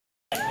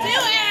Okay,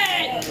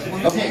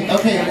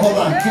 hold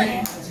on.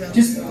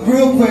 Just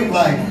real quick,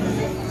 like,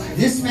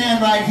 this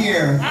man right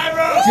here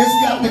just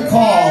got the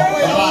call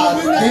about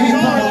maybe a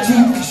couple,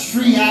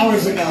 2-3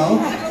 hours ago.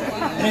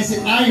 And I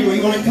said, Ira,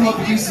 you want to come up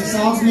and do some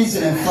songs for me? He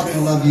said, I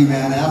fucking love you,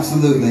 man.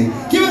 Absolutely.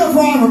 Give it up for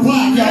Ira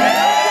Black, y'all.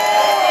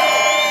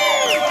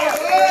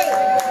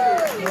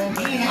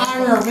 Me and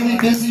Ira are really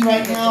busy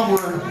right now.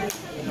 We're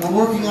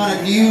working on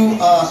a new,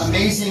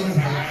 amazing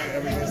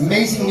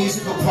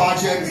musical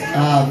project.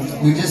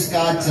 We just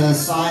got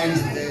signed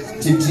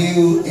to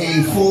do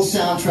a full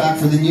soundtrack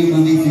for the new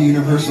movie for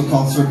Universal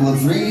called Circle of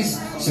Threes.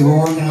 So we're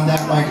working on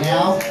that right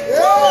now.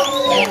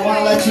 And I want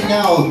to let you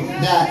know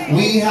that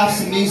we have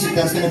some music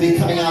that's going to be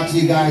coming out to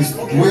you guys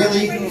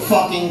really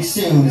fucking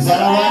soon. Is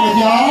that alright with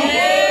y'all?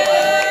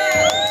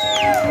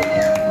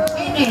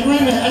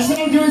 Wait a minute. I said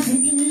I'm doing some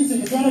new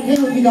music. Is that okay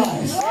with you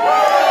guys?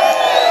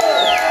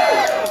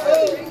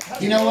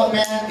 You know what,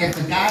 man? If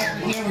the guy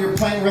here we were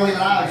playing really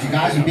loud, you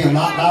guys would be a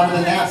lot louder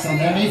than that, so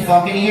let me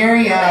fucking hear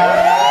ya.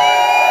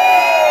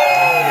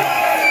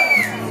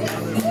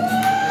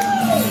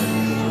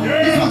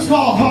 This one's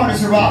called Hard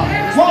as a Rock.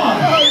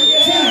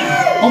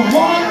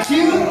 1,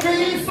 2,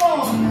 3, 4.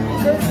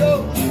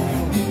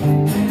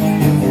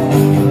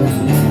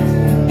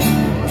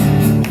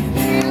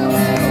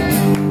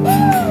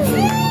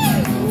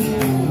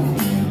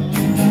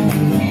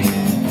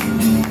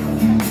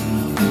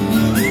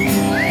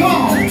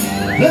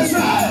 Let's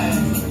ride!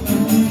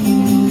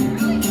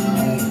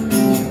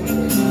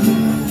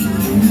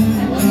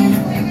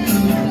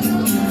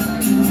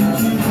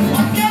 I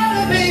got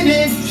a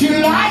baby, she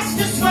likes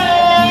to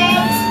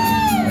swim.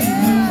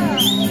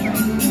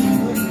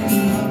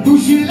 Who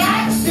she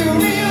likes to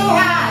real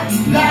high,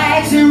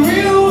 likes to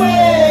real